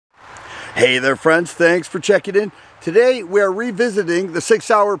Hey there friends, thanks for checking in. Today we are revisiting the Sig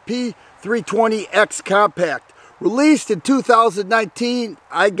P320 XCompact. Released in 2019,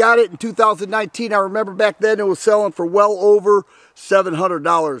 I got it in 2019. I remember back then it was selling for well over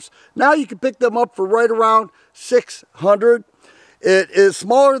 $700. Now you can pick them up for right around $600. It is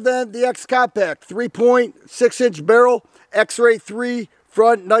smaller than the XCompact, 3.6-inch barrel, X-ray 3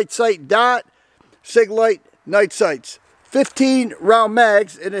 front night sight dot, Sig Light night sights. 15 round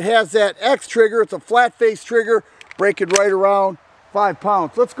mags, and it has that X trigger. It's a flat face trigger, breaking right around 5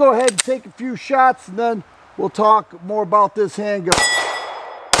 pounds. Let's go ahead and take a few shots and then we'll talk more about this handgun.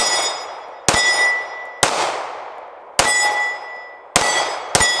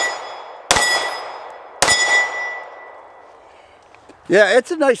 Yeah,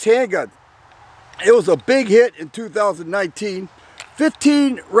 it's a nice handgun. It was a big hit in 2019.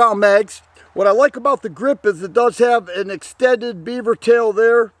 15 round mags. What I like about the grip is it does have an extended beaver tail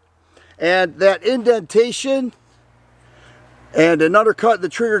there, and that indentation and an undercut in the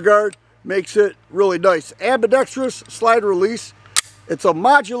trigger guard makes it really nice. Ambidextrous slide release. It's a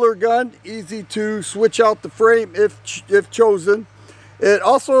modular gun, easy to switch out the frame if chosen. It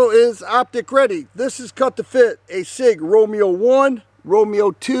also is optic ready. This is cut to fit a Sig Romeo 1,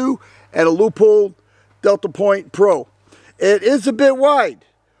 Romeo 2, and a Loophole Delta Point Pro. It is a bit wide.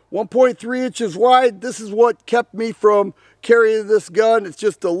 1.3 inches wide. This is what kept me from carrying this gun. It's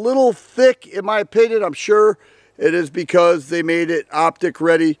just a little thick in my opinion. I'm sure it is because they made it optic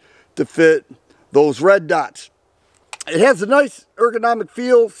ready to fit those red dots. It has a nice ergonomic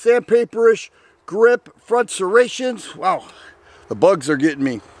feel, sandpaperish grip, front serrations. Wow, the bugs are getting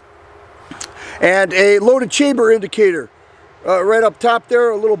me. And a loaded chamber indicator right up top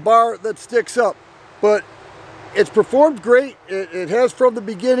there, a little bar that sticks up. But it's performed great. It has from the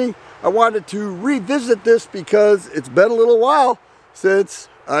beginning. I wanted to revisit this because it's been a little while since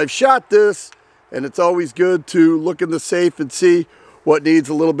I've shot this, and it's always good to look in the safe and see what needs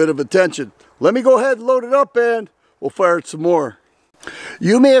a little bit of attention. Let me go ahead and load it up and we'll fire it some more.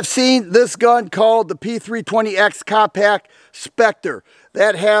 You may have seen this gun called the P320 XCompact Spectre.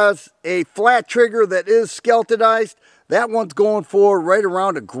 That has a flat trigger that is skeletonized. That one's going for right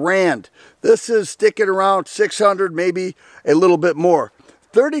around $1,000. This is sticking around 600, maybe a little bit more.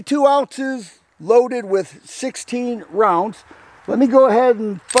 32 ounces loaded with 16 rounds. Let me go ahead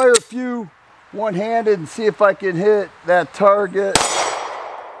and fire a few one-handed and see if I can hit that target.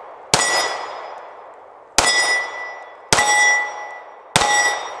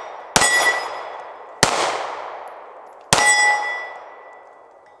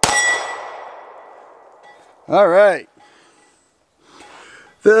 All right.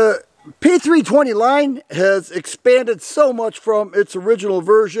 The P320 line has expanded so much from its original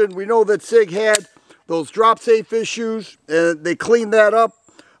version. We know that Sig had those drop safe issues, and they cleaned that up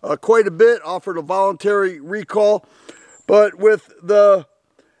quite a bit, offered a voluntary recall. But with the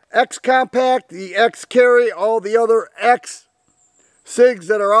XCompact, the X-Carry, all the other X Sigs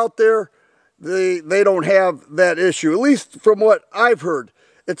that are out there, they don't have that issue, at least from what I've heard.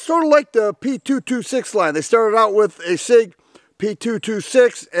 It's sort of like the P226 line. They started out with a Sig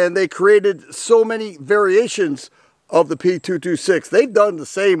P226 and they created so many variations of the P226. They've done the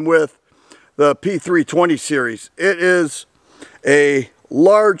same with the P320 series. It is a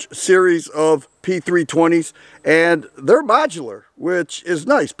large series of P320s and they're modular, which is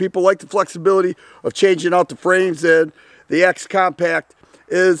nice. People like the flexibility of changing out the frames, and the XCompact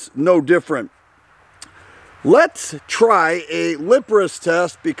is no different. Let's try a limperous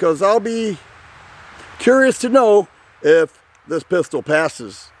test because I'll be curious to know if this pistol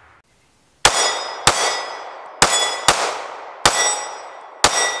passes.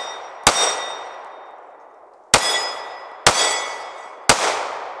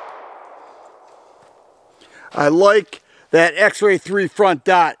 I like that X-ray 3 front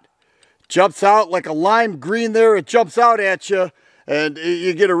dot. Jumps out like a lime green there. It jumps out at you and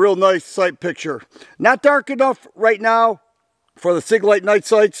you get a real nice sight picture. Not dark enough right now for the Sig Light night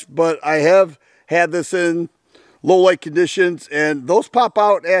sights, but I have had this in low light conditions and those pop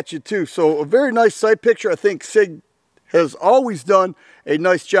out at you too. So a very nice sight picture. I think Sig has always done a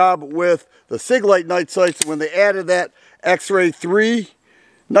nice job with the Sig Light night sights. When they added that X-ray 3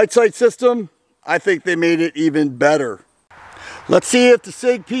 night sight system, I think they made it even better. Let's see if the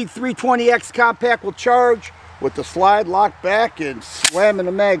Sig P320 XCompact will charge with the slide locked back and slamming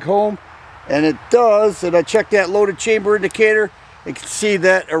the mag home. And it does. And I checked that loaded chamber indicator. You can see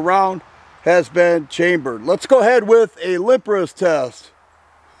that a round has been chambered. Let's go ahead with a limperous test.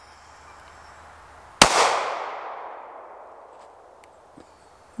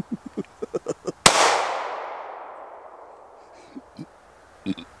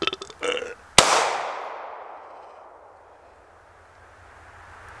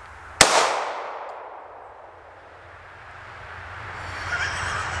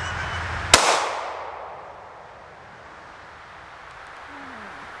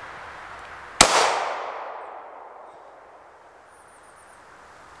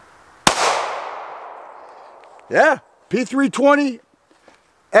 Yeah, P320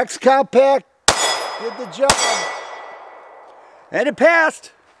 XCompact did the job. And it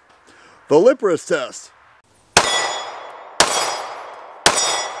passed the Lippris test.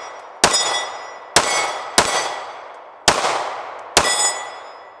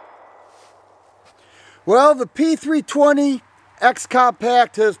 Well, the P320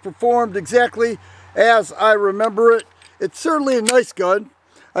 XCompact has performed exactly as I remember it. It's certainly a nice gun.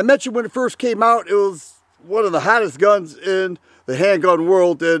 I mentioned when it first came out, it was one of the hottest guns in the handgun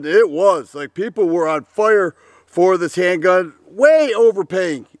world, and it was. Like, people were on fire for this handgun, way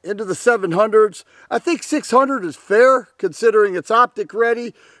overpaying, into the 700s. I think 600 is fair, considering it's optic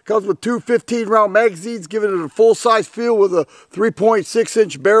ready, comes with two 15-round magazines, giving it a full-size feel with a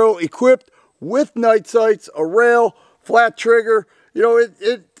 3.6-inch barrel, equipped with night sights, a rail, flat trigger. You know,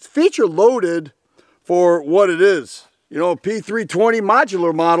 it's feature loaded for what it is. You know, a P320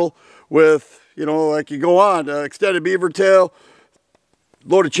 modular model with, you know, like you go on, extended beaver tail,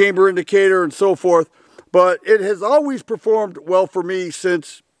 loaded chamber indicator, and so forth. But it has always performed well for me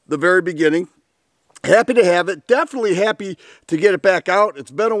since the very beginning. Happy to have it. Definitely happy to get it back out.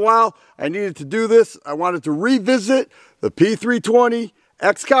 It's been a while. I needed to do this. I wanted to revisit the P320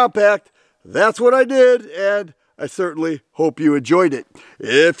 XCompact. That's what I did, and I certainly hope you enjoyed it.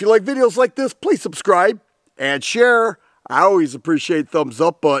 If you like videos like this, please subscribe and share. I always appreciate thumbs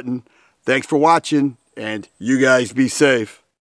up button. Thanks for watching, and you guys be safe.